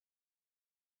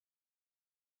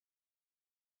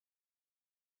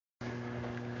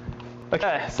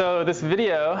Okay, so this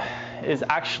video is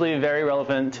actually very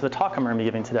relevant to the talk I'm going to be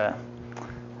giving today.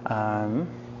 All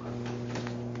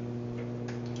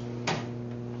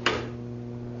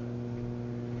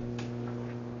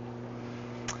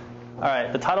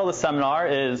right, the title of the seminar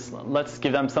is Let's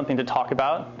Give Them Something to Talk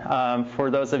About. For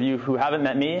those of you who haven't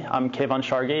met me, I'm Kayvon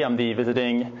Sharghi. I'm the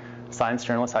visiting science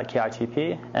journalist at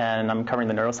KITP, and I'm covering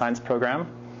the neuroscience program.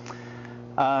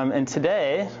 And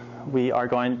today, we are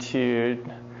going to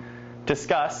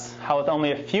discuss how with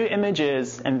only a few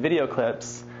images and video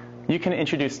clips, you can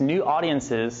introduce new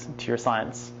audiences to your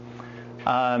science.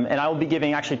 And I will be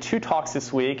giving actually 2 talks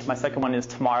this week. My second one is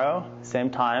tomorrow, same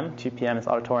time, 2 p.m. in this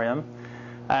auditorium.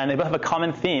 And they both have a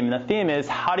common theme. And the theme is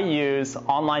how to use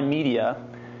online media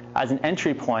as an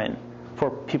entry point for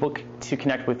people to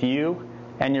connect with you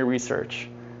and your research.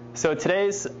 So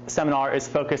today's seminar is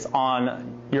focused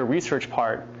on your research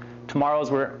part. Tomorrow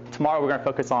we're going to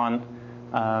focus on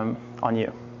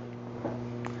you.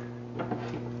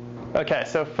 Okay,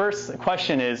 so first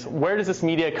question is, where does this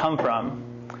media come from?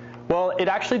 Well, it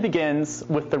actually begins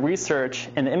with the research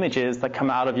and the images that come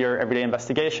out of your everyday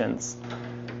investigations.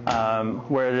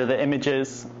 Where the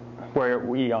images where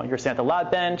you're sitting at the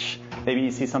lab bench, maybe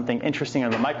you see something interesting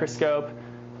under the microscope,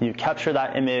 you capture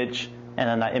that image, and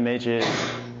then that image is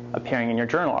appearing in your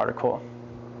journal article.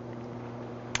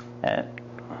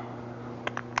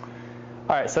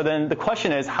 All right, so then the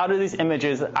question is, how do these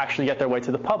images actually get their way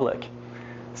to the public?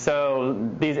 So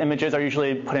these images are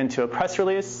usually put into a press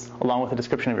release along with a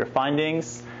description of your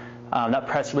findings. That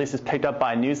press release is picked up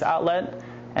by a news outlet,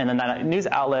 and then that news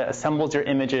outlet assembles your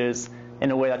images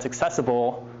in a way that's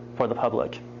accessible for the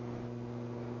public.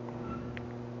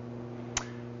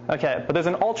 Okay, but there's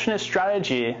an alternate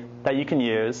strategy that you can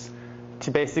use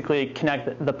to basically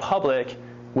connect the public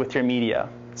with your media.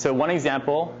 So one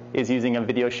example is using a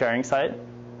video sharing site.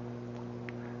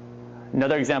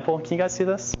 Another example, can you guys see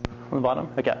this on the bottom?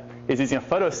 Okay, is using a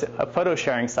photo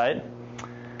sharing site.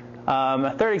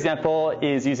 A third example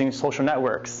is using social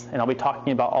networks, and I'll be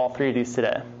talking about all 3 of these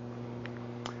today.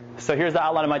 So here's the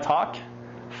outline of my talk.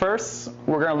 First,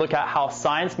 we're going to look at how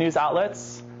science news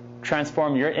outlets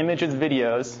transform your images,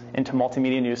 videos into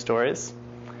multimedia news stories.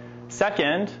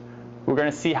 Second, we're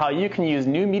going to see how you can use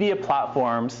new media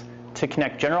platforms to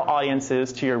connect general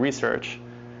audiences to your research.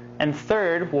 And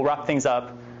third, we'll wrap things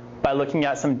up by looking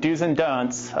at some do's and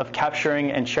don'ts of capturing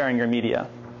and sharing your media.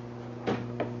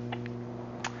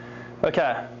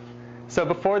 Okay, so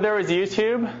before there was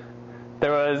YouTube,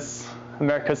 there was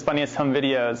America's Funniest Home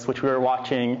Videos, which we were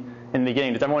watching in the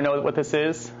beginning. Does everyone know what this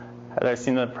is? Have I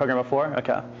seen the program before?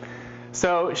 Okay.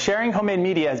 So sharing homemade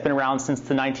media has been around since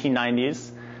the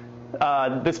 1990s.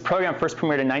 This program first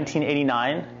premiered in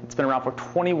 1989. It's been around for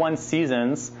 21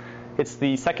 seasons. It's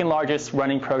the second largest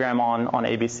running program on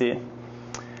ABC.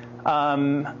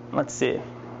 Let's see.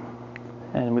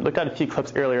 And we looked at a few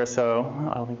clips earlier, so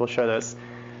I don't think we'll show this.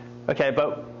 Okay,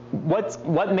 but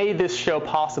what made this show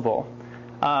possible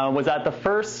was that the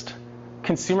first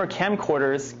consumer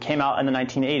camcorders came out in the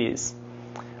 1980s.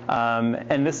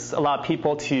 And this allowed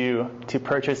people to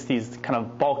purchase these kind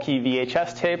of bulky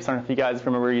VHS tapes. I don't know if you guys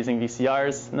remember using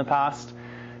VCRs in the past,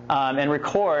 and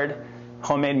record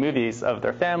homemade movies of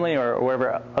their family or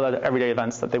whatever other everyday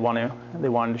events that they wanted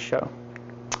to show.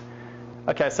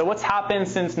 Okay, so what's happened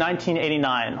since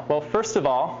 1989? Well, first of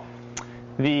all,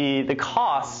 the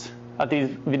cost of these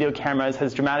video cameras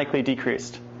has dramatically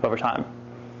decreased over time.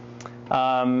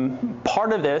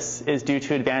 Part of this is due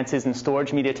to advances in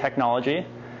storage media technology.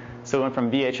 So it went from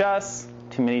VHS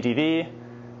to mini DV,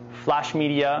 flash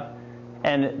media,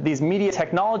 and these media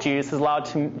technologies has allowed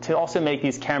to also make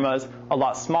these cameras a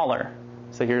lot smaller.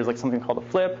 So here's like something called a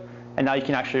flip, and now you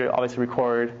can actually obviously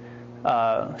record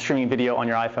streaming video on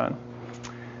your iPhone.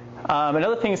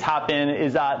 Another thing that's happened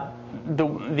is that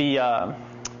the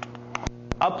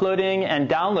uploading and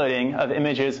downloading of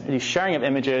images, the sharing of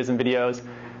images and videos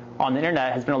on the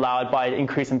internet has been allowed by an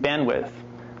increase in bandwidth,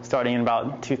 starting in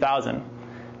about 2000.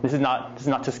 This is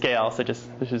not to scale, so this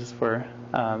is just for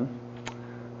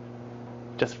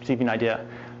just to give you an idea.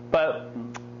 But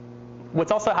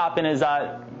what's also happened is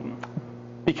that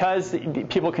because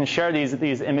people can share these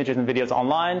images and videos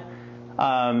online,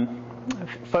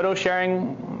 photo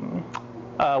sharing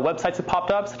websites have popped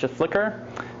up, such as Flickr.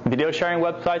 Video sharing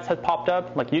websites have popped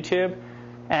up, like YouTube.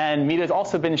 And media has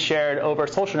also been shared over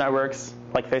social networks,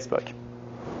 like Facebook.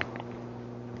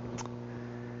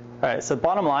 All right, so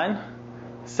bottom line.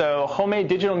 So homemade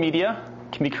digital media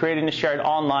can be created and shared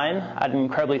online at an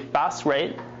incredibly fast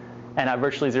rate and at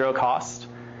virtually 0 cost.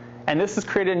 And this has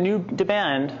created a new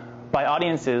demand by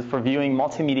audiences for viewing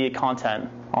multimedia content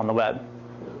on the web.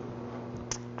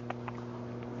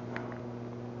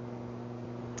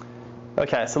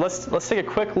 Okay, so let's take a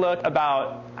quick look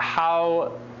about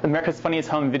how America's Funniest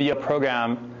Home Video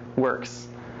program works.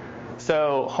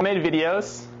 So homemade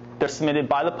videos, they're submitted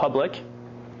by the public.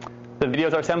 The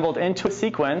videos are assembled into a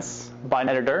sequence by an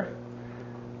editor.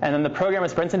 And then the program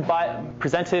is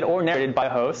presented or narrated by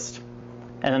a host.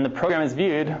 And then the program is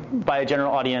viewed by a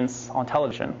general audience on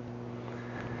television.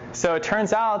 So it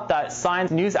turns out that science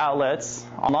news outlets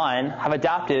online have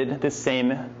adapted this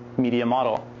same media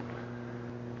model.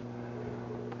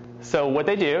 So what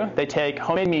they do, they take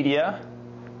homemade media,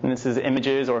 and this is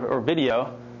images or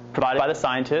video provided by the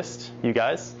scientist, you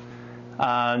guys.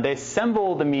 They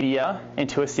assemble the media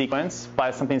into a sequence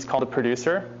by something that's called a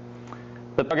producer.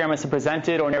 The program is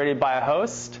presented or narrated by a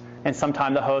host, and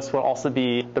sometimes the host will also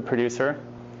be the producer.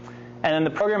 And then the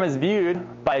program is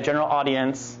viewed by a general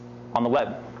audience on the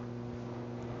web.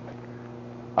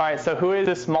 All right, so who is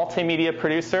this multimedia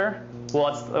producer? Well,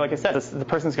 it's, like I said, the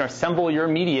person's going to assemble your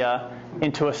media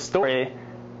into a story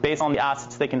based on the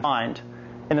assets they can find.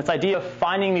 And this idea of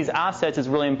finding these assets is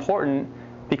really important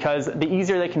because the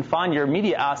easier they can find your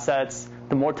media assets,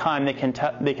 the more time they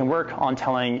can work on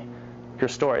telling your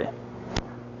story.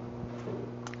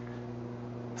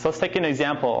 So let's take an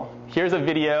example. Here's a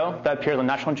video that appears on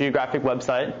the National Geographic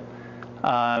website,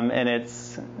 and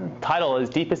its title is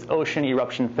Deepest Ocean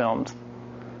Eruption Filmed.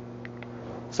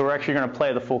 So we're actually going to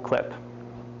play the full clip.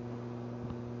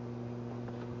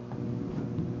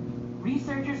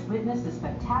 Researchers witnessed a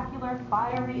spectacular,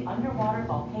 fiery underwater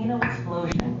volcano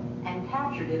explosion and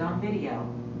captured it on video.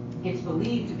 It's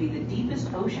believed to be the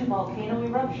deepest ocean volcano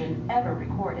eruption ever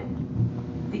recorded.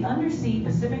 The undersea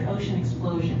Pacific Ocean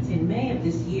explosions in May of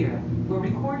this year were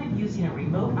recorded using a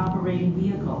remote operating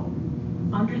vehicle.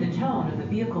 Under the tone of the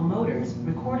vehicle motors,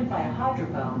 recorded by a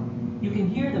hydrophone, you can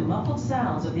hear the muffled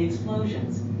sounds of the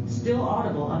explosions, still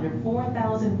audible under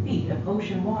 4,000 feet of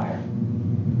ocean water.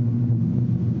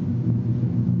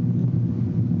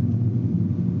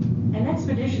 An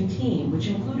expedition team, which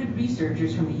included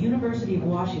researchers from the University of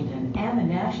Washington and the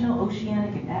National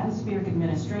Oceanic and Atmospheric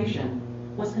Administration,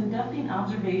 was conducting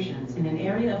observations in an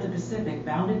area of the Pacific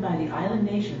bounded by the island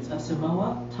nations of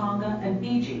Samoa, Tonga, and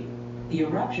Fiji. The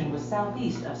eruption was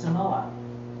southeast of Samoa.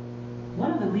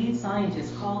 One of the lead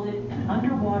scientists called it an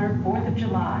underwater 4th of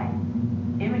July.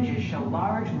 Images show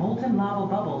large molten lava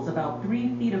bubbles about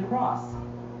 3 feet across,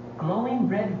 glowing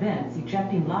red vents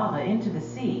ejecting lava into the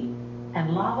sea,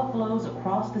 and lava flows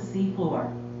across the sea floor.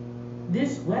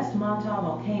 This West Manta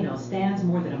volcano stands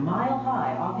more than a mile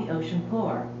high off the ocean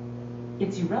floor.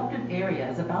 Its eruptive area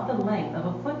is about the length of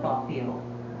a football field.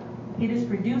 It is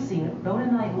producing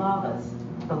bonanite lavas,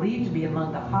 believed to be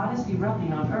among the hottest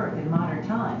erupting on Earth in modern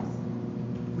times.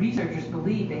 Researchers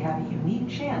believe they have a unique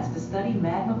chance to study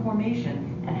magma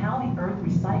formation and how the Earth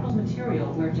recycles material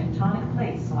where tectonic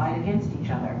plates slide against each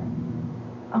other.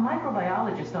 A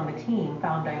microbiologist on the team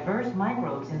found diverse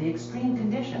microbes in the extreme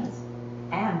conditions,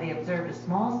 and they observed a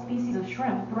small species of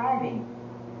shrimp thriving.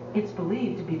 It's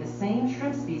believed to be the same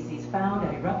shrimp species found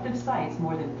at eruptive sites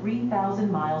more than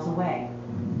 3,000 miles away.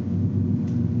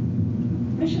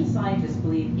 Mission scientists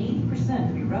believe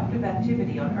 80% of eruptive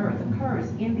activity on Earth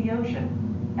occurs in the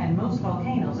ocean, and most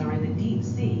volcanoes are in the deep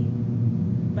sea.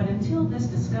 But until this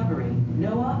discovery,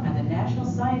 NOAA and the National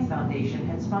Science Foundation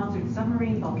had sponsored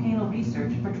submarine volcano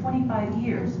research for 25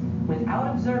 years without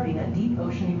observing a deep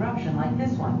ocean eruption like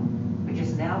this one, which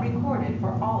is now recorded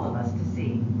for all of us to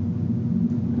see.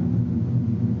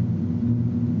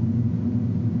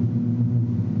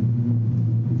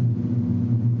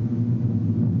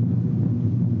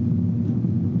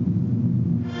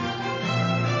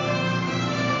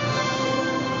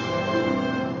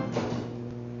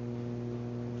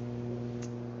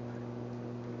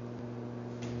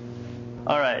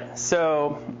 All right,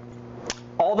 so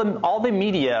all the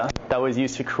media that was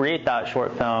used to create that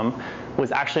short film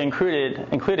was actually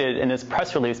included in this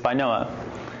press release by NOAA.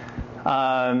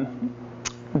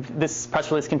 This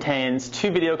press release contains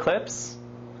 2 video clips,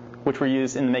 which were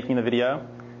used in making the video,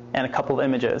 and a couple of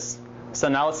images. So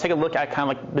now let's take a look at kind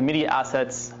of like the media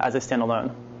assets as they stand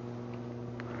alone.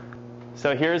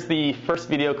 So here's the first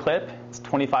video clip. It's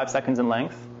 25 seconds in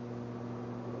length.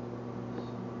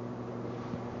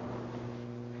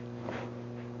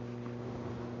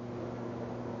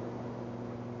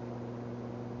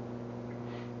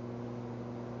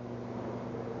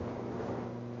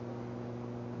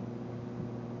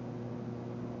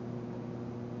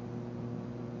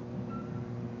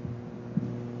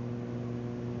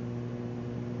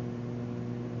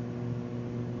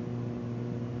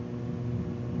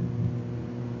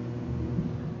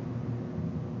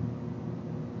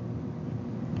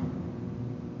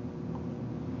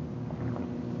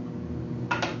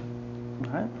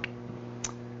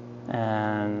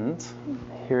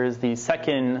 here's the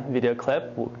second video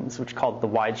clip, which is called the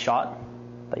wide shot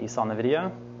that you saw in the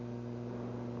video.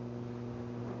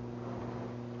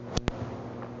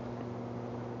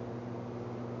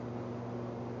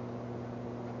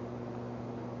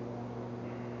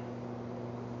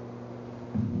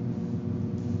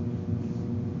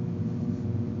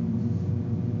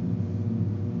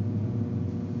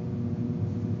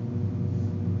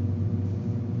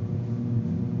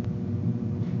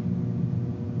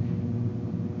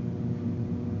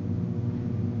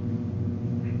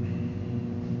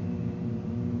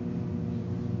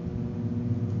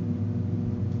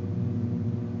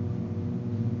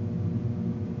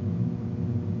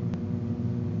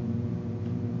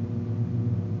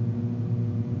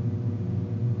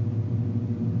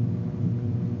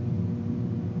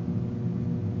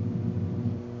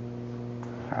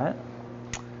 All right.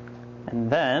 And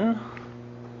then,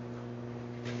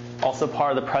 also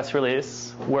part of the press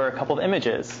release were a couple of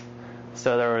images.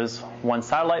 So there was one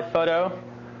satellite photo,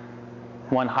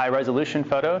 one high-resolution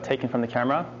photo taken from the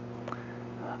camera,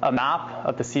 a map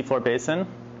of the seafloor basin,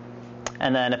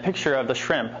 and then a picture of the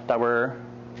shrimp that were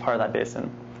part of that basin.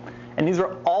 And these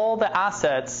were all the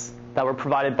assets that were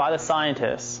provided by the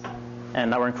scientists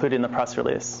and that were included in the press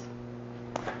release.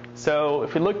 So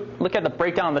if we look at the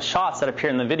breakdown of the shots that appear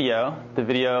in the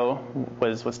video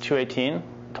was 218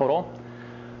 total.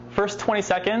 First 20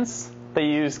 seconds, they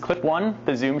used clip 1,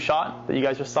 the zoom shot that you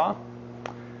guys just saw.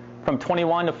 From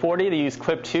 21 to 40, they used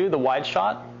clip 2, the wide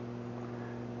shot.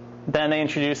 Then they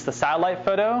introduced the satellite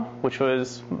photo, which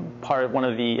was part of one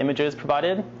of the images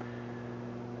provided.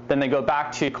 Then they go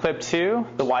back to clip 2,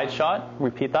 the wide shot,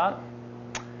 repeat that.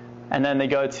 And then they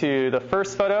go to the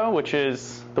first photo, which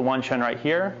is the one shown right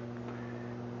here.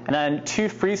 And then 2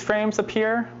 freeze frames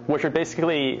appear, which are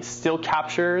basically still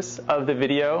captures of the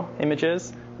video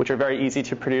images, which are very easy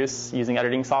to produce using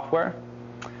editing software.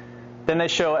 Then they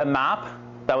show a map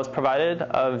that was provided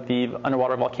of the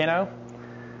underwater volcano.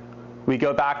 We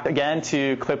go back again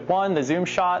to clip 1, the zoom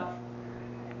shot,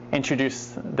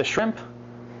 introduce the shrimp,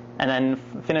 and then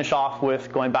finish off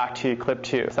with going back to clip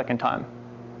 2 a second time.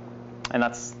 And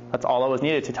that's all that was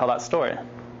needed to tell that story.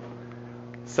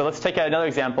 So let's take another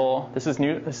example. This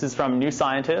is from New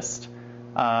Scientist.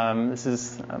 This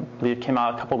is, I believe, came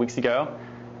out a couple weeks ago.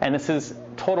 And this is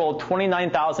total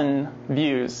 29,000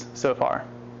 views so far.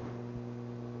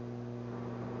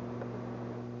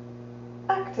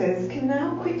 Actors can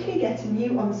now quickly get a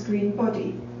new on-screen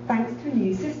body thanks to a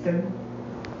new system.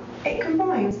 It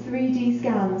combines 3D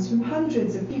scans from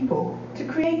hundreds of people to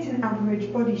create an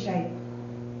average body shape.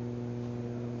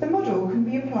 The model can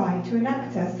be applied to an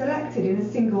actor selected in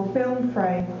a single film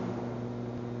frame.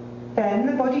 Then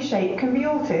the body shape can be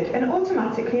altered and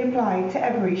automatically applied to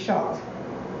every shot.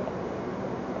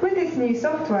 With this new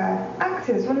software,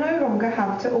 actors will no longer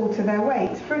have to alter their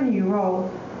weight for a new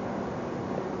role.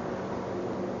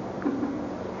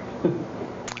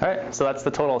 All right, so that's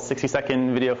the total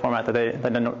 60-second video format that they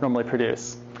normally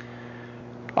produce.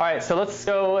 All right, so let's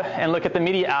go and look at the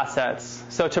media assets.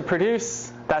 So to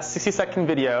produce that 60-second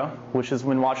video, which has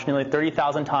been watched nearly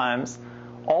 30,000 times,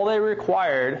 all they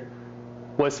required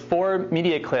was 4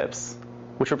 media clips,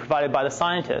 which were provided by the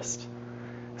scientist.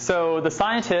 So the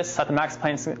scientists at the Max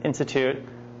Planck Institute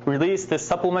released this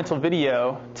supplemental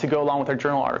video to go along with their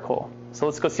journal article. So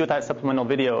let's go see what that supplemental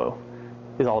video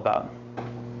is all about.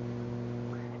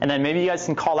 And then maybe you guys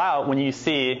can call out when you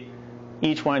see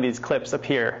each one of these clips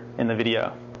appear in the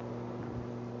video.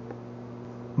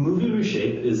 Movie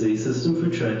Reshape is a system for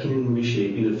tracking and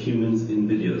reshaping of humans in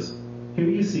videos. Here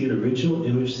you see an original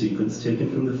image sequence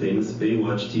taken from the famous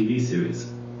Baywatch TV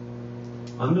series.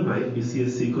 On the right, you see a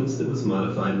sequence that was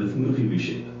modified with Movie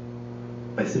Reshape.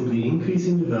 By simply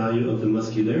increasing the value of the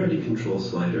muscularity control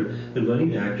slider, the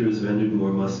running actor is rendered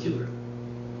more muscular.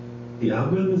 The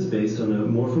algorithm is based on a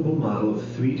morphable model of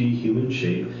 3D human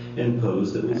shape and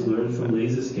pose that was learned from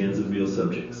laser scans of real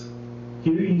subjects.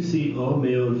 Here you see all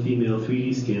male and female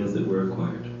 3D scans that were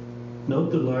acquired. Note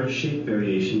the large shape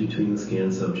variation between the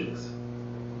scanned subjects.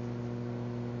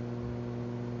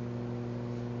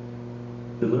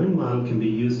 The learned model can be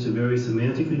used to vary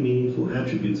semantically meaningful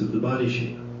attributes of the body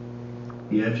shape.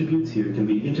 The attributes here can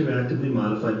be interactively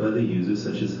modified by the user,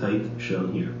 such as height,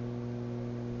 shown here.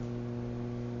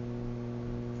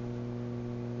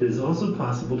 It is also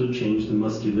possible to change the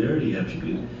muscularity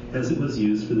attribute, as it was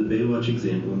used for the Baywatch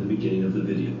example in the beginning of the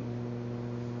video.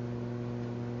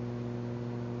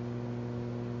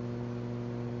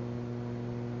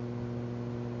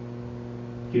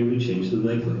 Here we change the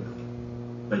leg length.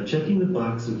 By checking the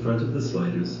box in front of the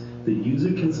sliders, the user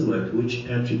can select which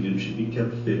attribute should be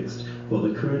kept fixed while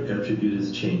the current attribute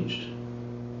is changed.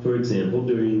 For example,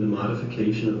 during the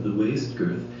modification of the waist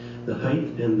girth, the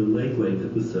height and the leg length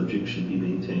of the subject should be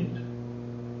maintained.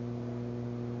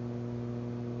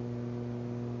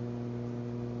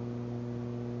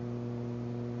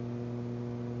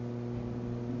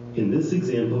 In this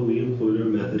example, we employed our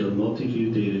method on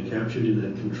multi-view data captured in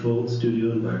a controlled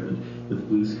studio environment with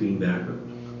blue screen background.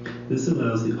 This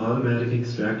allows the automatic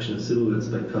extraction of silhouettes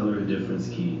by color and difference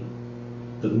key.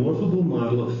 The morphable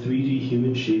model of 3D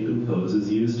human shape and pose is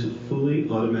used to fully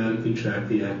automatically track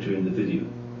the actor in the video.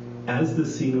 As the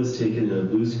scene was taken in a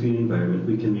blue screen environment,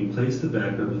 we can replace the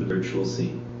background with a virtual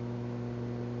scene.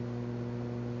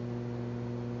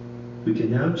 We can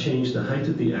now change the height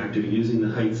of the actor using the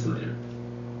height slider.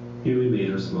 Here we made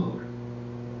her smaller.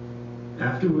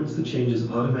 Afterwards, the change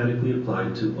is automatically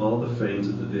applied to all the frames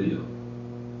of the video.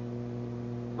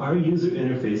 Our user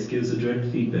interface gives a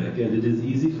direct feedback, and it is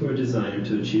easy for a designer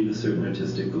to achieve a certain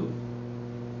artistic goal.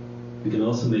 We can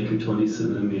also make her 20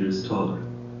 centimeters taller.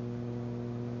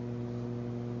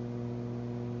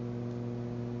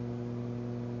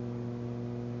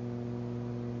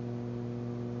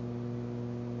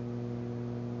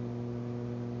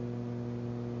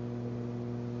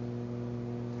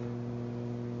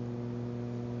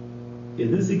 In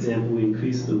this example, we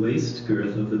increase the waist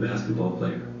girth of the basketball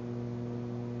player.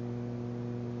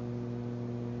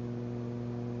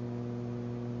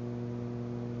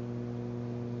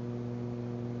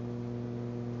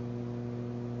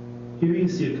 Here you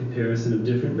see a comparison of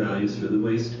different values for the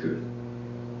waist girth.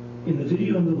 In the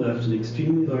video on the left, an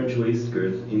extremely large waist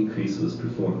girth increase was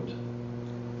performed.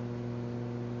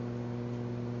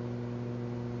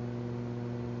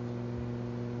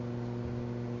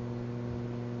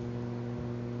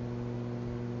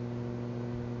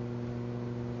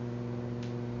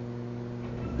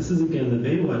 This is again the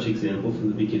Baywatch example from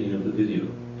the beginning of the video.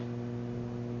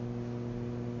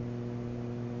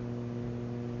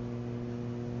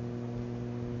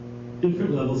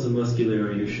 Different levels of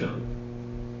muscularity are shown.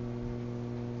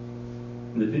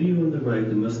 In the video on the right,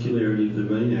 the muscularity of the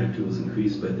running actor was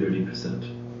increased by 30%.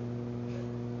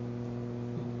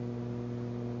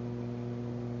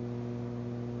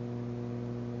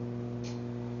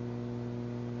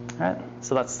 All right,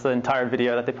 so that's the entire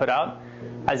video that they put out.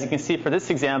 As you can see for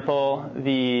this example,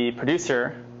 the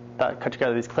producer that cut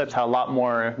together these clips had a lot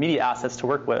more media assets to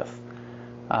work with.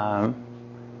 But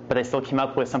they still came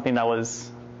up with something that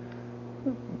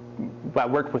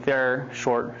worked with their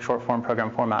short form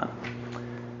program format. All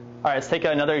right, let's take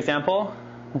another example.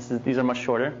 These are much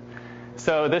shorter.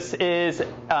 So this video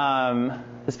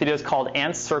is called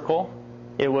Ant Circle.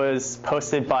 It was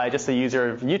posted by just a user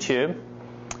of YouTube,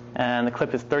 and the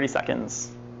clip is 30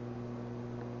 seconds.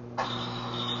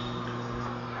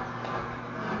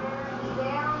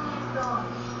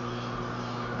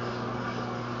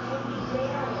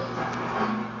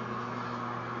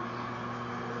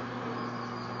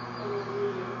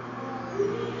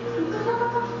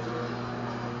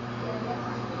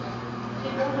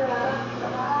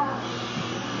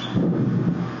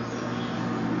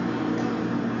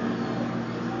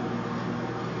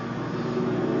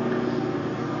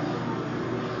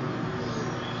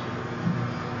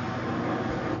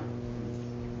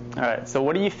 All right, so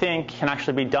what do you think can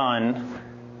actually be done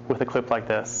with a clip like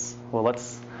this? Well,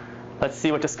 let's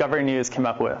see what Discovery News came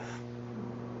up with.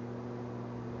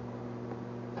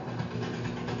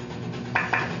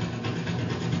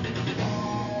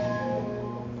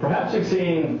 Perhaps you've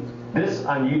seen this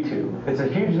on YouTube. It's a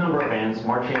huge number of ants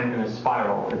marching in a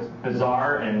spiral. It's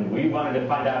bizarre, and we wanted to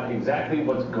find out exactly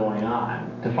what's going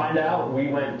on. To find out, we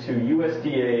went to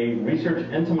USDA research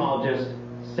entomologist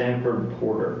Sanford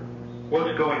Porter.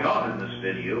 What's going on in this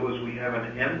video is we have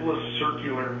an endless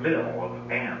circular mill of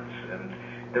ants, and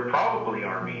they're probably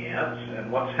army ants,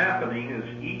 and what's happening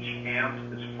is each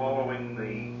ant is following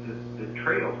the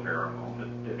trail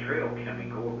pheromone, the trail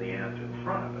chemical of the ant in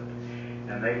front of it.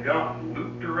 And they've got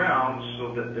looped around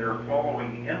so that they're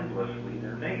following endlessly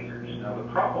their neighbors. Now the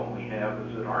problem we have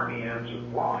is that army ants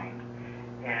are blind,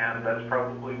 and that's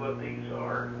probably what these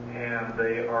are, and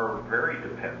they are very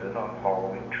dependent on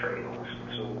following trails.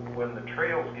 So when the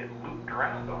trails get looped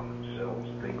around on themselves,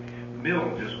 the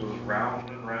mill just goes round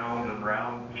and round and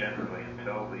round generally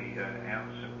until the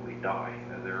ants simply die.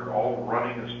 And they're all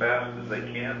running as fast as they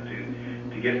can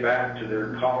to get back to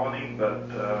their colony, but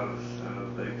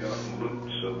they've gotten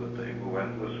looped so that they will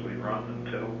endlessly run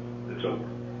until it's over.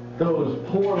 Those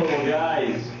poor little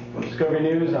guys. From Discovery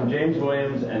News, I'm James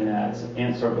Williams, and that's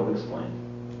Ant Circle Explained.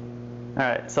 All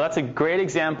right, so that's a great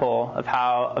example of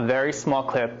how a very small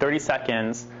clip, 30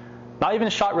 seconds, not even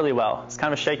shot really well. It's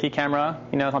kind of a shaky camera,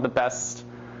 it's not the best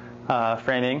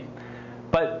framing.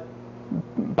 But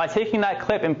by taking that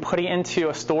clip and putting it into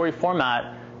a story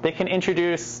format, they can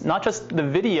introduce not just the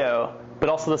video, but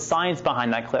also the science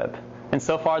behind that clip. And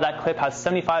so far, that clip has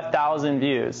 75,000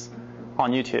 views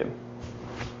on YouTube.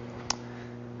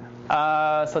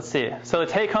 So let's see. So the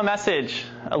take-home message,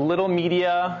 a little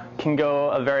media can go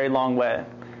a very long way.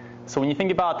 So when you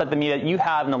think about that, the media you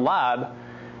have in the lab,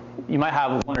 you might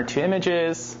have 1 or 2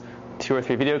 images, 2 or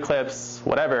 3 video clips,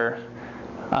 whatever.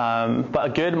 But a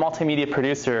good multimedia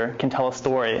producer can tell a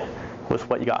story with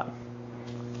what you got.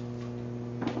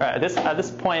 All right, at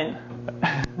this point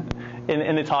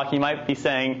in the talk, you might be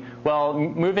saying, well,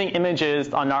 moving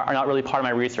images are not really part of my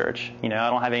research. I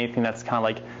don't have anything that's kind of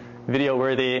like video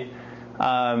worthy.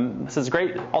 This is a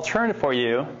great alternative for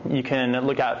you. You can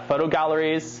look at photo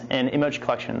galleries, and image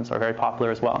collections are very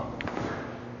popular as well.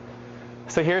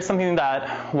 So here's something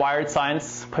that Wired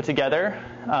Science put together.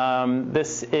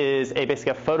 This is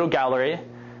basically a photo gallery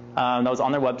that was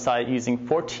on their website using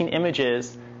 14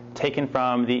 images taken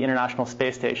from the International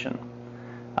Space Station.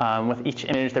 With each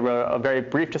image, they wrote a very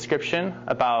brief description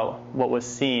about what was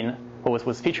seen, what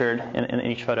was featured in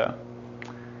each photo.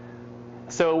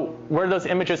 So where do those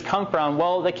images come from?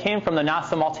 Well, they came from the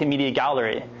NASA Multimedia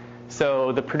Gallery.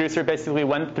 So the producer basically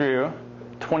went through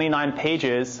 29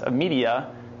 pages of media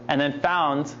and then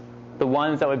found the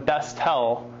ones that would best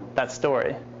tell that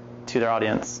story to their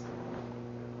audience.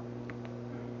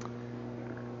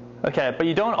 Okay, but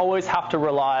you don't always have to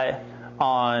rely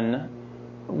on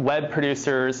web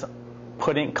producers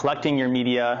collecting your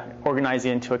media,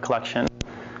 organizing it into a collection.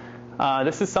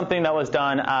 This is something that was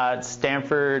done at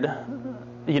Stanford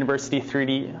University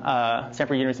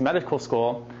Medical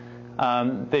School.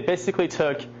 They basically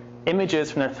took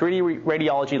images from their 3D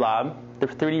radiology lab. The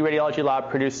 3D radiology lab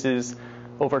produces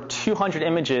over 200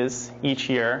 images each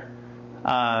year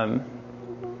of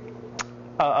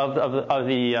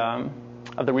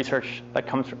the research that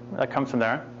comes from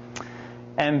there.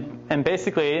 And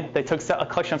basically, they took a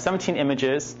collection of 17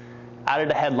 images, added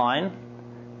a headline,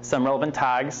 some relevant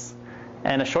tags,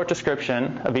 and a short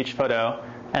description of each photo,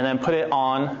 and then put it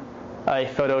on a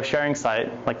photo sharing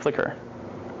site like Flickr.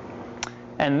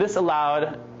 And this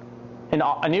allowed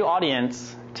a new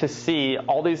audience to see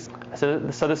all these. So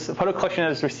this photo collection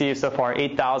has received so far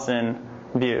 8,000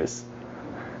 views.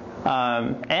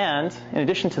 And in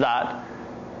addition to that,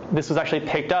 this was actually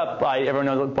picked up by, everyone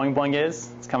knows what Boing Boing is?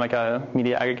 It's kind of like a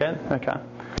media aggregate. Okay.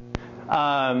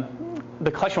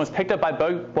 The collection was picked up by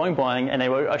Boing Boing, and they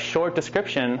wrote a short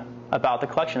description about the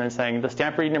collection and saying, the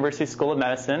Stanford University School of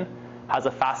Medicine has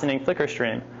a fascinating Flickr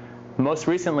stream. Most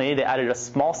recently, they added a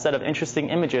small set of interesting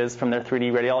images from their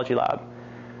 3D radiology lab.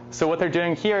 So what they're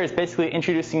doing here is basically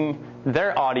introducing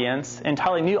their audience,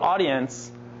 entirely new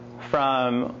audience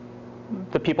from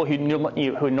the people who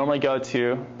normally go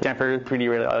to the Stanford 3D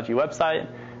radiology website,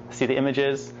 see the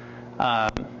images,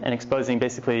 and exposing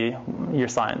basically your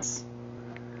science.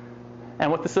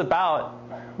 And what this is about,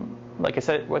 like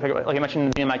I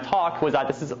mentioned in my talk, was that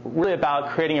this is really about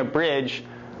creating a bridge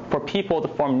for people to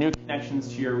form new connections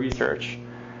to your research.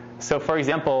 So for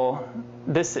example,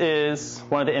 this is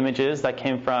one of the images that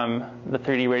came from the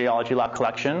 3D radiology lab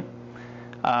collection,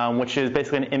 which is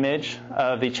basically an image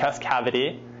of the chest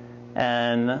cavity.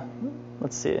 And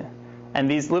let's see.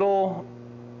 And these little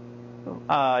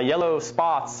yellow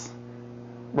spots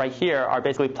right here are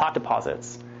basically plaque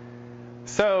deposits.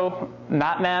 So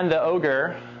Mattman the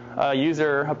Ogre,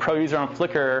 a pro user on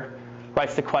Flickr,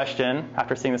 writes the question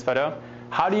after seeing this photo: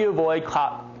 how do you avoid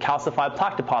calcified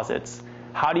plaque deposits?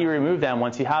 How do you remove them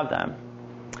once you have them?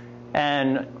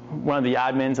 And one of the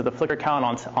admins of the Flickr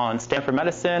account on Stanford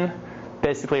Medicine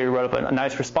basically wrote up a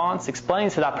nice response explaining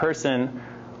to that person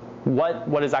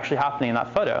what is actually happening in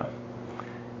that photo.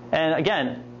 And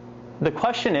again, the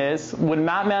question is, would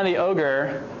Mattman the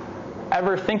Ogre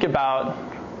ever think about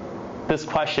this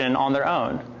question on their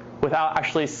own without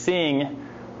actually seeing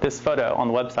this photo on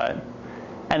the website?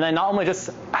 And then not only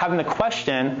just having the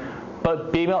question,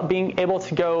 but being able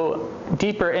to go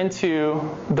deeper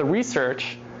into the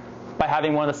research by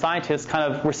having one of the scientists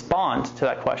kind of respond to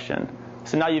that question.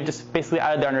 So now you've just basically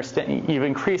added their understanding, you've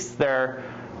increased their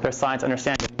science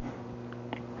understanding.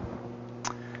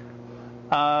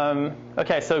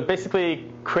 Okay, so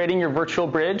basically creating your virtual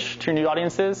bridge to your new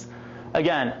audiences.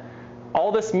 Again,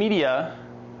 all this media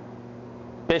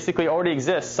basically already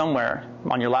exists somewhere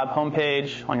on your lab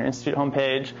homepage, on your institute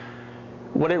homepage.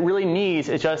 What it really needs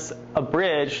is just a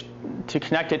bridge to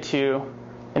connect it to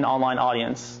an online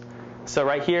audience. So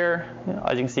right here,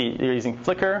 as you can see, you're using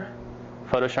Flickr,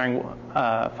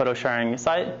 photo sharing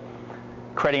site,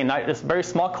 creating this very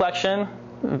small collection,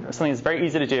 something that's very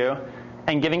easy to do,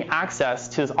 and giving access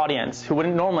to this audience who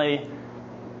wouldn't normally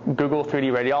Google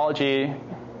 3D Radiology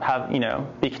have,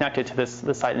 be connected to this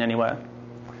site in any way.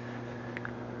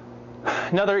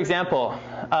 Another example.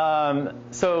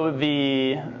 So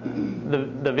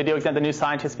the video example, the New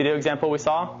Scientist video example we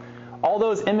saw, all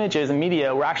those images and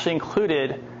media were actually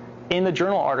included in the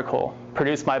journal article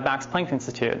produced by Max Planck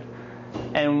Institute.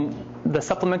 And the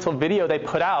supplemental video they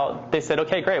put out, they said,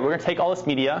 okay, great, we're going to take all this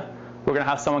media, we're going to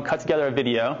have someone cut together a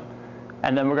video,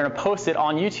 and then we're going to post it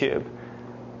on YouTube.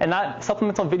 And that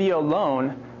supplemental video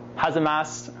alone has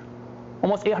amassed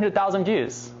almost 800,000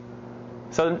 views.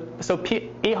 So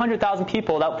 800,000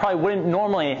 people that probably wouldn't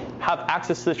normally have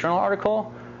access to this journal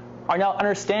article are now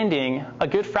understanding a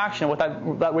good fraction of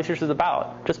what that research is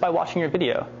about just by watching your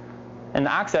video. And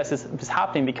the access is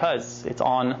happening because it's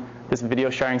on this video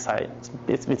sharing site.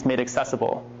 It's made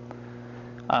accessible.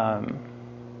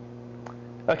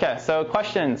 Okay, so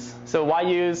questions. So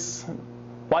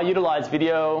why utilize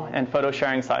video and photo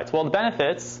sharing sites? Well, the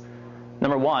benefits,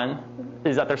 number one,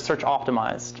 is that they're search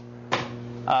optimized.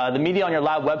 The media on your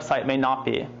lab website may not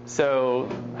be. So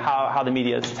how the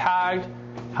media is tagged,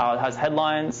 how it has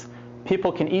headlines.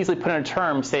 People can easily put in a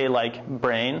term, say like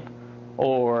brain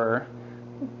or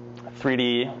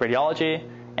 3D radiology,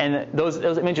 and those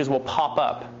images will pop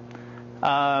up.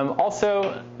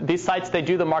 Also, these sites, they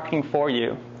do the marketing for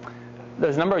you.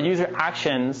 There's a number of user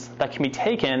actions that can be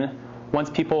taken once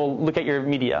people look at your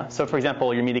media. So for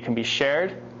example, your media can be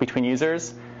shared between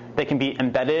users. They can be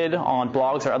embedded on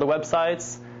blogs or other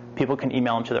websites. People can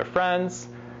email them to their friends.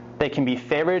 They can be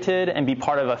favorited and be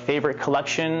part of a favorite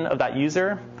collection of that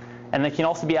user. And they can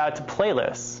also be added to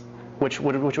playlists,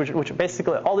 which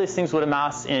basically all these things would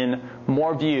amass in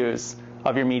more views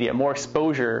of your media, more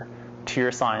exposure to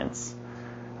your science.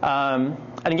 And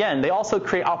again, they also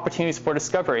create opportunities for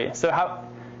discovery. So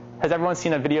has everyone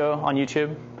seen a video on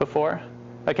YouTube before?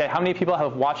 Okay, how many people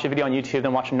have watched a video on YouTube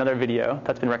then watched another video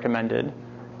that's been recommended,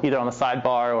 either on the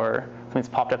sidebar or something's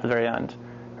popped up at the very end,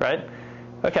 right?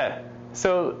 Okay,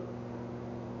 so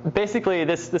basically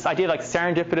this idea of like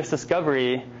serendipitous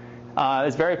discovery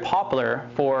is very popular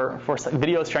for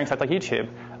video sharing sites like YouTube.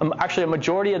 Actually, a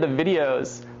majority of the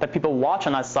videos that people watch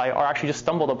on that site are actually just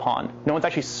stumbled upon. No one's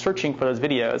actually searching for those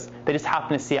videos. They just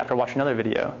happen to see after watching another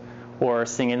video or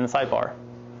seeing it in the sidebar.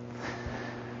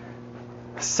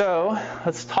 So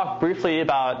let's talk briefly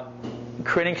about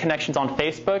creating connections on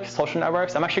Facebook, social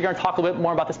networks. I'm actually going to talk a little bit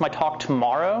more about this in my talk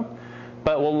tomorrow,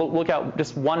 but we'll look at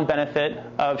just one benefit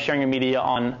of sharing your media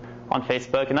on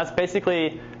Facebook, and that's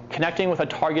basically connecting with a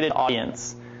targeted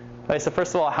audience. Okay, so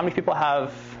first of all, how many people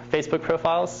have Facebook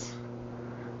profiles?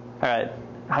 All right.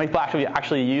 How many people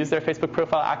actually use their Facebook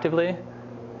profile actively?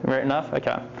 Right enough?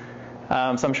 Okay.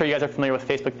 So I'm sure you guys are familiar with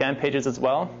Facebook fan pages as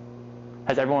well.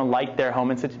 Has everyone liked their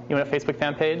home Facebook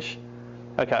fan page?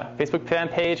 Okay. Facebook fan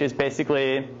page is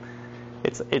basically,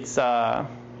 it's Did you say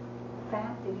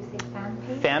fan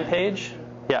page? Fan page?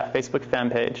 Yeah, Facebook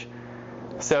fan page.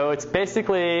 So it's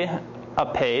basically a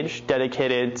page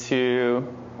dedicated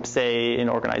to, say, an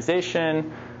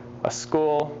organization, a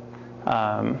school,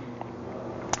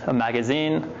 a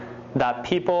magazine that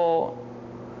people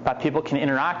can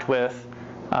interact with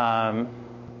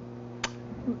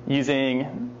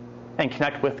using and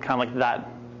connect with kind of like that,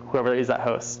 whoever is that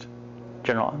host.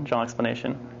 General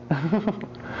explanation.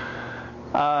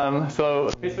 So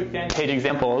Facebook fan page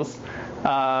examples.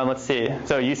 Let's see.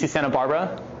 So UC Santa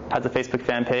Barbara has a Facebook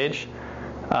fan page.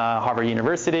 Harvard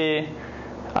University,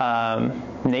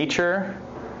 Nature,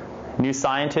 New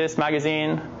Scientist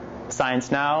magazine,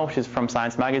 Science Now, which is from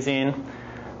Science Magazine,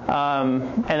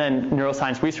 and then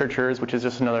Neuroscience Researchers, which is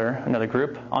just another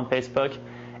group on Facebook.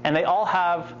 And they all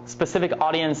have specific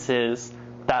audiences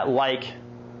that like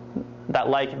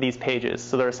these pages.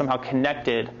 So they're somehow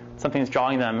connected. Something's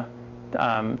drawing them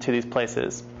to these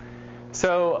places.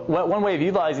 So one way of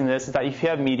utilizing this is that if you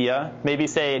have media, maybe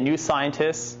say New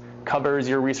Scientist covers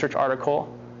your research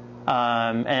article,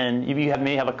 and you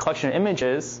may have a collection of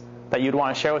images that you'd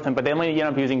want to share with them, but they only end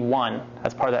up using one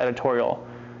as part of the editorial.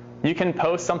 You can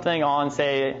post something on,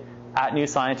 say,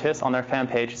 @NewScientist on their fan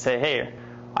page and say, hey,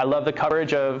 I love the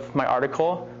coverage of my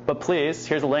article, but please,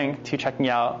 here's a link to checking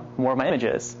out more of my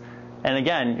images. And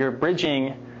again, you're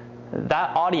bridging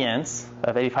that audience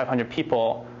of 8,500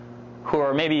 people who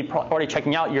are maybe already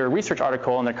checking out your research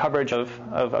article and the coverage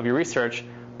of your research,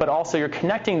 but also you're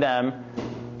connecting them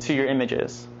to your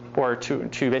images or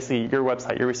to basically your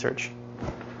website, your research.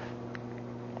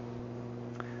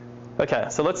 Okay,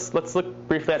 so let's look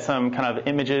briefly at some kind of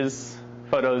images,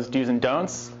 photos, do's and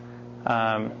don'ts.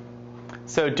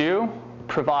 So do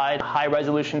provide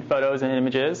high-resolution photos and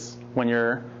images when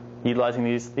you're utilizing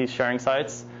these sharing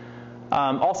sites.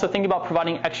 Also think about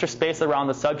providing extra space around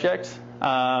the subject.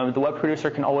 The web producer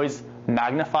can always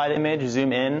magnify the image,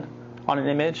 zoom in on an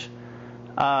image.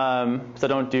 So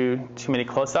don't do too many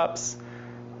close-ups.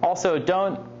 Also,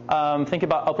 don't think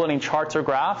about uploading charts or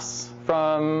graphs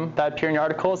that appear in your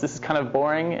articles. This is kind of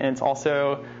boring, and it's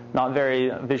also not very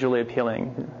visually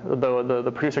appealing, though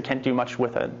the producer can't do much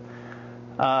with it.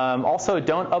 Also,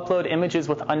 don't upload images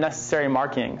with unnecessary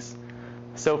markings.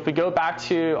 So if we go back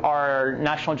to our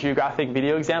National Geographic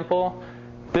video example,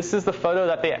 this is the photo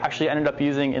that they actually ended up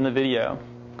using in the video.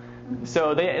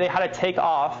 So they had to take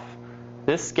off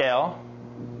this scale.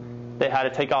 They had to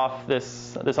take off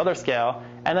this other scale,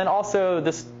 and then also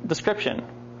this description.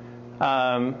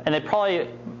 And they probably,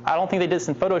 I don't think they did this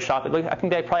in Photoshop. I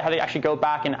think they probably had to actually go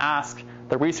back and ask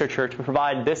the researcher to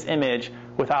provide this image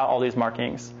without all these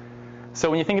markings. So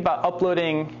when you think about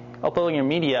uploading your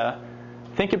media,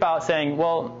 think about saying,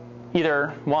 well,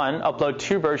 either one, upload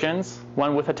two versions,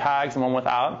 one with the tags and one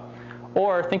without,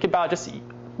 or think about just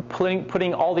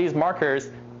putting all these markers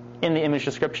in the image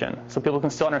description so people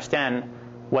can still understand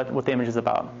what the image is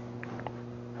about.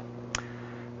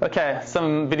 Okay,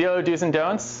 some video do's and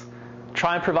don'ts.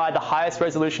 Try and provide the highest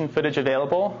resolution footage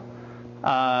available.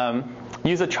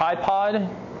 Use a tripod,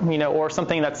 or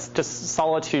something that's just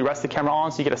solid to rest the camera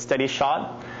on so you get a steady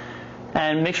shot.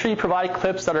 And make sure you provide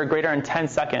clips that are greater than 10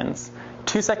 seconds.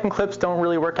 2-second clips don't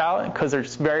really work out because they're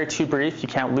just too brief. You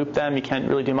can't loop them. You can't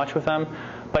really do much with them.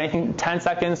 But anything 10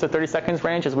 seconds to 30 seconds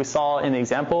range, as we saw in the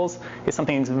examples, is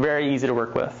something that's very easy to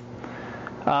work with.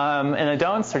 And the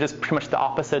don'ts are just pretty much the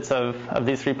opposites of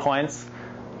these 3 points.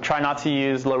 Try not to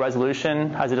use low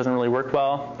resolution, as it doesn't really work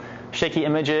well. Shaky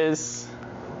images,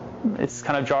 it's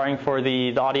kind of jarring for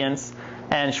the audience.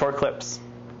 And short clips.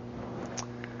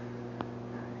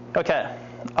 Okay,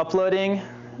 uploading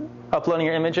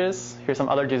your images. Here's some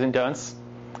other do's and don'ts.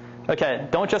 Okay,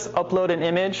 don't just upload an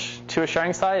image to a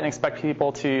sharing site and expect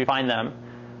people to find them.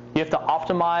 You have to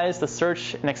optimize the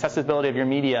search and accessibility of your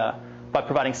media by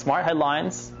providing smart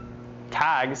headlines,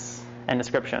 tags, and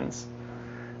descriptions.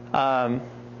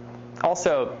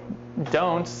 Also,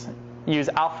 don't use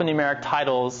alphanumeric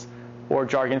titles or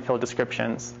jargon-filled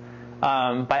descriptions.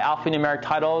 By alphanumeric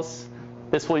titles,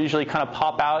 this will usually kind of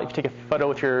pop out if you take a photo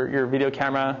with your video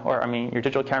camera, your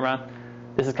digital camera.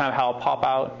 This is kind of how it'll pop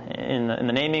out in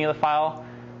the naming of the file.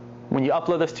 When you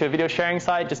upload this to a video sharing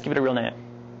site, just give it a real name.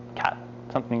 Cat,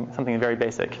 something very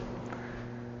basic.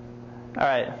 All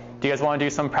right, do you guys want to do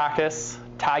some practice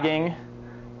tagging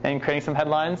and creating some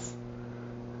headlines?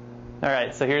 All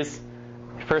right, so here's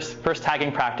first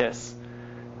tagging practice.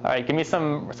 All right, give me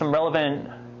some relevant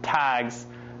tags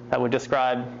that would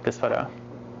describe this photo.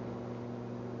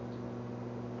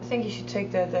 I think you should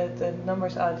take the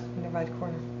numbers out in the right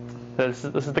corner. This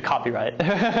is the copyright.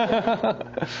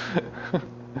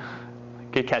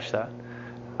 Good catch, though.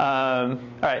 All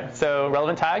right, so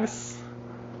relevant tags.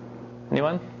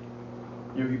 Anyone?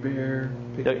 Yogi Bear.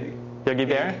 Yogi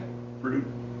Bear. Fruit.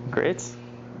 Great.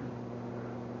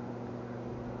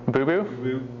 Boo Boo.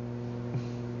 Boo.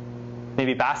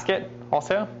 Maybe basket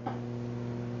also.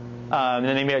 And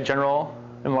then maybe a general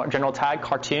tag,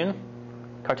 cartoon.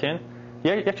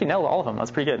 You actually nailed all of them.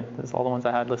 That's pretty good. Those are all the ones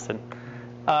I had listed.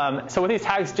 So what these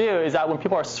tags do is that when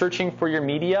people are searching for your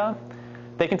media,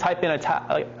 they can type in a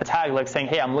tag like saying,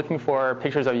 hey, I'm looking for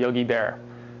pictures of Yogi Bear.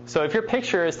 So if your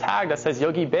picture is tagged that says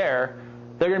Yogi Bear,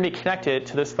 they're going to be connected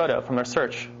to this photo from their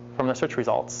search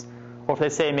results. Or if they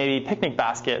say maybe picnic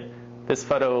basket, this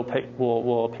photo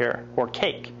will appear, or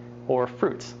cake, or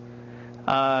fruit.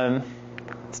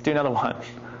 Let's do another one. All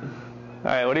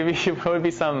right, what would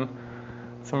be some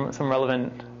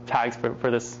relevant tags for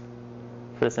this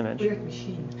image? Weird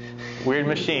machine. Weird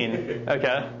machine.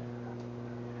 Okay.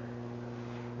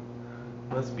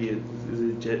 Must be is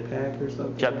it jetpack or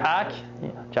something? Jetpack. Yeah,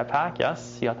 jetpack.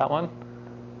 Yes, you got that one.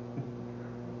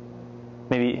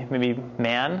 Maybe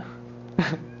man.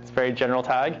 It's a very general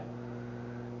tag.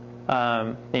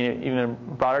 Even a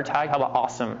broader tag. How about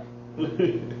awesome?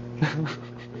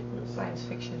 Science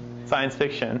fiction. Science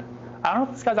fiction. I don't know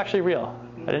if this guy's actually real.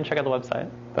 I didn't check out the website,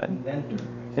 but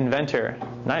Inventor.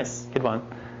 Nice, good one.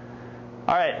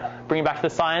 All right, bringing it back to the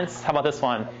science. How about this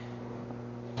one?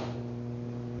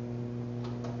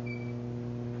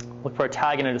 Look for a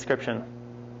tag and a description.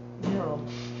 Neural.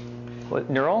 What?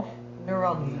 Neural?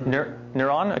 Neuron.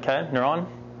 Neuron. Okay, neuron.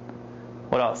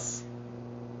 What else?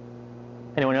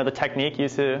 Anyone know the technique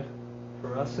used to?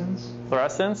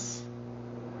 Fluorescence.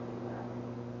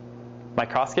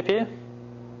 Microscopy.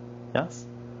 Yes.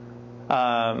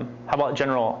 How about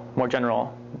general? More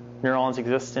general. Neurons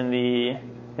exist in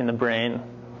the brain.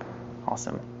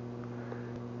 Awesome.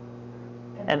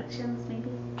 Connections, maybe.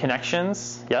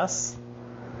 Connections. Yes.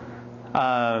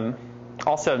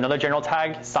 Also, another general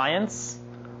tag, science.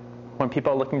 When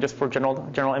people are looking just for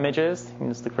general images, you can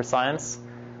just look for science.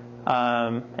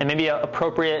 And maybe an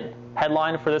appropriate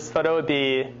headline for this photo would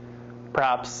be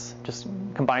perhaps just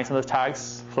combining some of those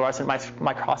tags, fluorescent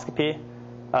microscopy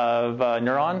of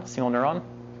neuron, single neuron.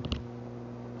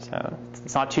 So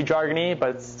it's not too jargony,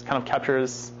 but it kind of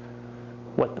captures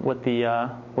what the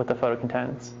photo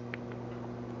contains.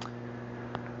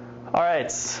 All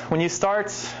right, when you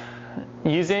start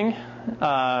using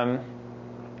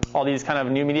all these kind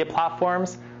of new media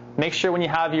platforms, make sure when you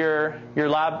have your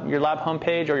lab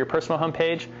homepage or your personal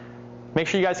homepage, make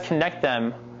sure you guys connect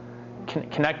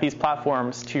these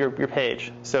platforms to your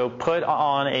page. So put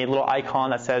on a little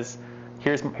icon that says,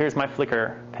 here's my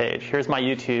Flickr page, here's my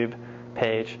YouTube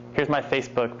page, here's my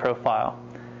Facebook profile.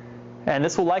 And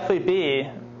this will likely be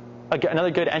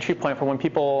another good entry point for when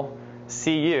people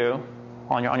see you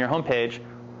on your homepage.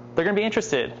 They're going to be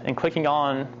interested in clicking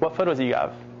on what photos you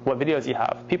have, what videos you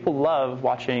have. People love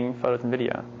watching photos and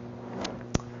video.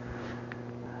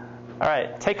 All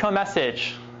right, take-home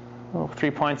message.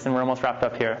 3 points and we're almost wrapped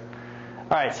up here.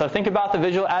 All right, so think about the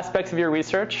visual aspects of your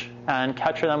research and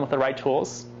capture them with the right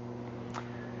tools.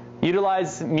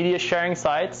 Utilize media sharing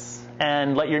sites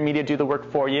and let your media do the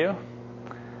work for you.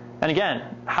 And again,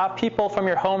 have people from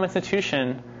your home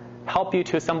institution help you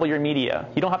to assemble your media.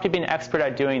 You don't have to be an expert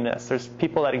at doing this. There's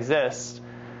people that exist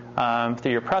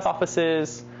through your press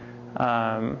offices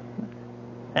and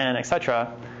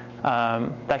etc.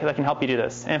 That can help you do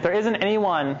this. And if there isn't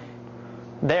anyone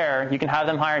there, you can have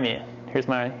them hire me. Here's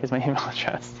my email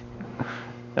address,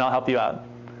 and I'll help you out.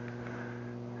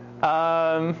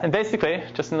 And basically,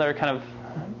 just another kind of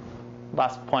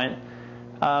last point.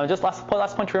 Just last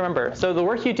point to remember. So the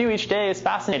work you do each day is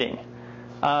fascinating.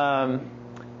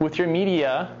 With your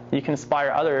media, you can inspire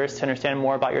others to understand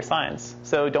more about your science.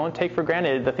 So don't take for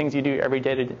granted the things you do every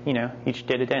day each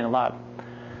day to day in the lab.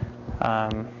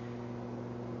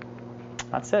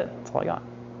 That's it. That's all I got.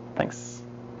 Thanks.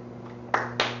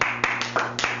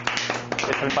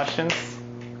 Any questions?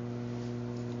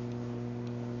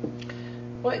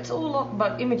 Well, it's all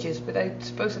about images, but I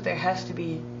suppose that there has to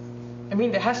be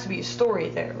a story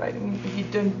there, right? I mean,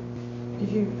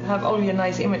 if you have only a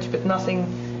nice image but nothing,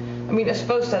 I mean, I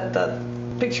suppose that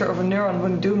picture of a neuron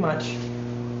wouldn't do much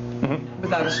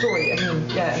without a story. I mean,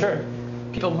 yeah, sure.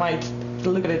 People might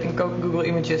look at it and go Google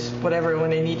images, whatever, when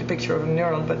they need a picture of a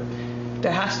neuron, but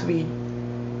there has to be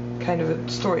kind of a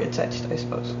story attached, I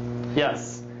suppose.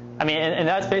 Yes. I mean, and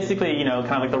that's basically, kind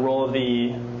of like the role of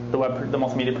the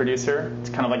multimedia producer. It's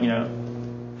kind of like,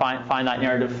 find that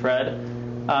narrative thread.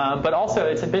 But also,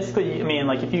 it's basically, I mean,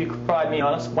 like if you provide me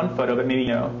one photo, but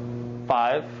maybe,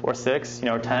 5 or 6,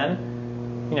 or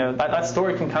 10, that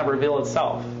story can kind of reveal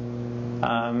itself.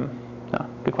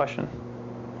 Good question.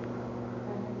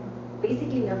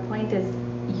 Basically, your point is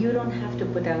you don't have to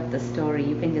put out the story.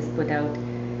 You can just put out,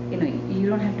 you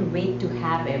don't have to wait to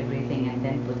have everything and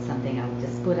then put something out.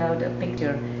 Just put out a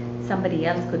picture. Somebody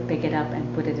else could pick it up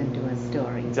and put it into a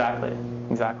story. Exactly.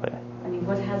 I mean,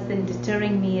 what has been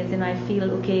deterring me is, I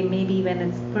feel, okay, maybe when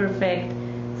it's perfect,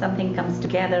 something comes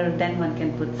together, then one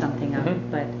can put something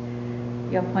out. But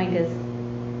your point is,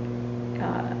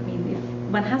 I mean, if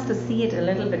one has to see it a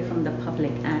little bit from the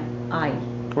public eye.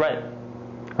 Right.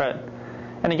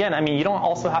 And again, I mean, you don't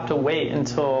also have to wait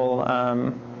until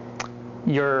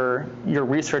your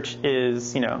research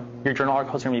is, your journal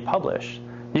articles are going to be published.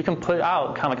 You can put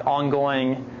out kind of like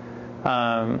ongoing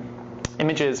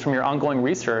images from your ongoing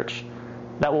research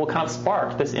that will kind of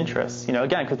spark this interest.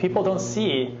 Again, because people don't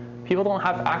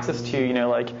have access to,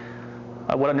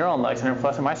 what a neuron looks under a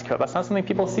fluorescent microscope. That's not something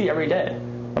people see every day.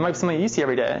 That might be something you see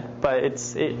every day, but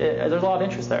there's a lot of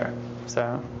interest there.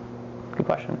 So, good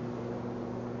question.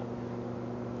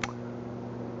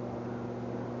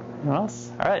 Anyone else?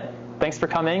 All right. Thanks for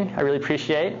coming. I really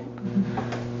appreciate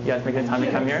you guys making the time to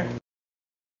come here.